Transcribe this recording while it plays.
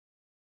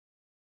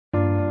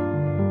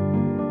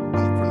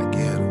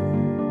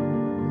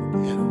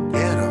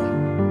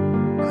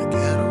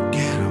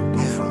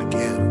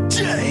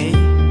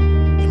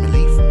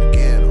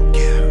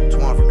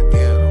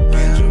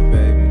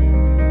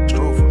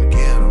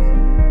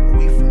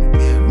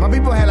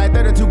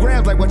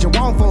grams like what you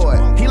want for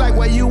it. He like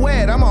where you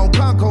at, I'm on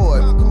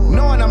Concord.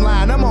 Knowing I'm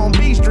lying, I'm on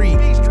B Street.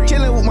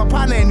 Chilling with my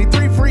partner and the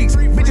 3 freaks.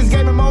 Bitches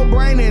gave me more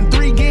brain than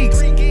 3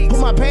 geeks. Put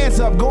my pants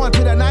up, going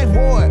to the 9th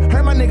ward.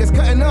 Heard my niggas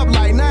cutting up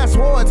like 9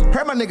 swords.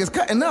 Heard my niggas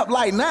cutting up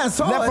like 9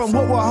 swords. Left from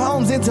Woodward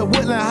Homes into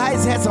Woodland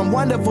Heights. Had some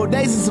wonderful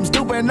days and some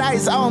stupid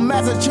nights. On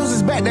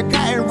Massachusetts back to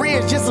Cotton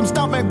Ridge. Just some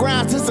stomping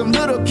grounds to some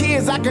little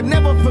kids. I could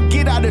never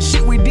forget all the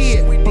shit we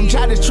did. From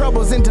childish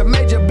troubles into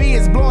major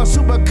bids. Blowing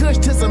super kush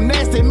to some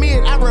nasty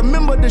mid. I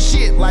remember the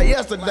shit like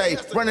yesterday.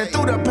 Running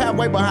through the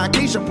pathway behind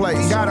Keisha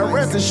place. Got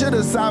arrested,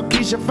 should've saw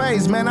Keisha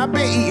face. Man, I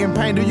been eating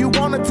pain. Do you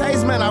wanna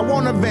taste? Man, I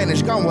wanna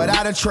vanish. Gone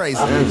without a trace.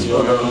 You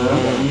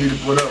need to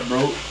put up, bro.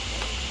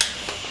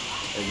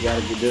 You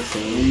gotta get this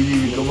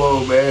in. Come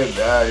on, man.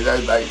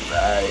 That's like,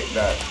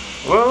 nah.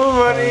 Whoa,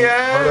 money,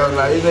 yeah. Hold on,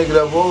 now you make it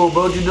up. Whoa,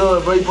 bro, what you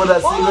doing, bro? You put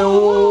that ceiling.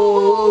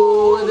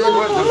 Whoa, what the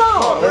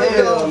fuck?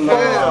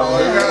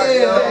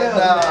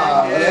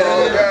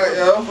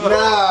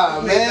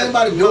 Nah, man,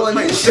 everybody doing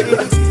this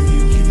shit.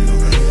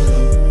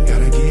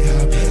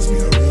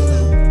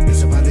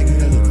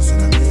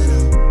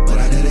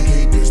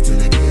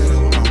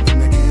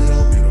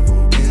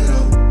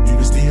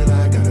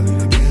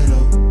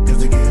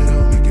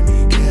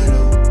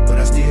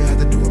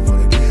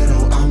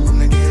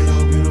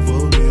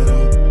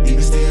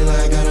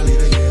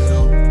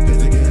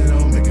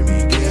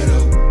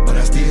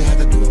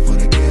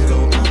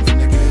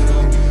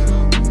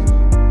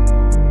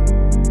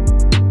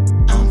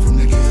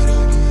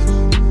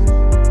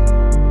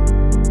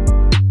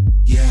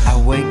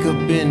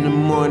 In the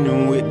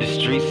morning with the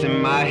streets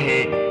in my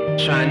head,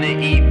 trying to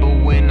eat,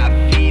 but when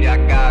I feed, I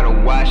gotta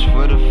watch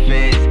for the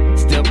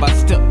feds. Step by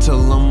step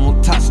till I'm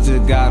on top, still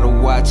gotta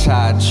watch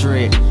how I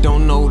tread.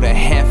 Don't know the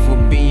half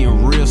of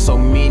being real, so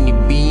many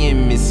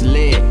being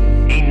misled.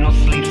 Ain't no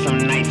sleep some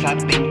nights, I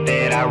think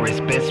that I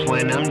rest best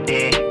when I'm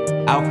dead.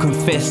 I'll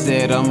confess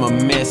that I'm a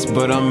mess,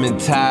 but I'm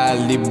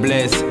entirely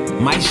blessed.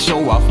 Might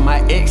show off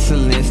my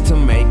excellence to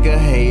make a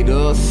hater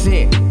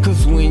upset.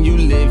 Cause when you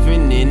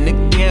living in the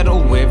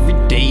ghetto,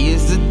 every day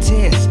is a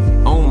test.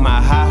 On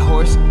my high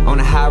horse, on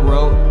the high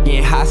road,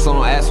 getting high so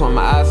don't ask why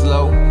my eyes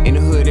low. In the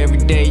hood every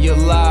day you're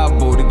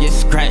liable to get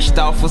scratched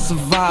off for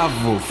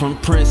survival. From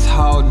Prince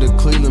Hall to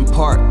Cleveland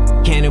Park,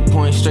 Cannon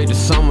Point straight to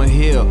Summer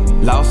Hill.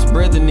 Lost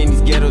brethren in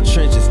these ghetto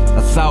trenches.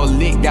 I saw a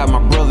lick, got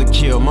my brother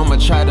killed. Mama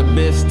tried her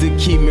best to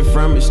keep me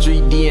from it.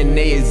 Street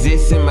DNA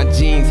exists in my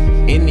genes.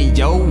 In the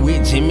yo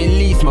with Jimmy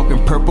Lee, smoking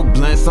purple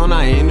blunts on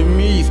our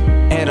enemies.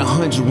 At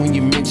 100 when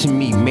you mention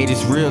me, made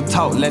this real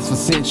talk last for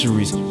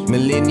centuries.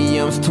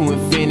 Millenniums to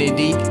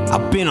infinity,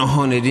 I've been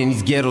 100 in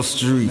these ghetto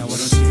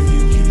streets.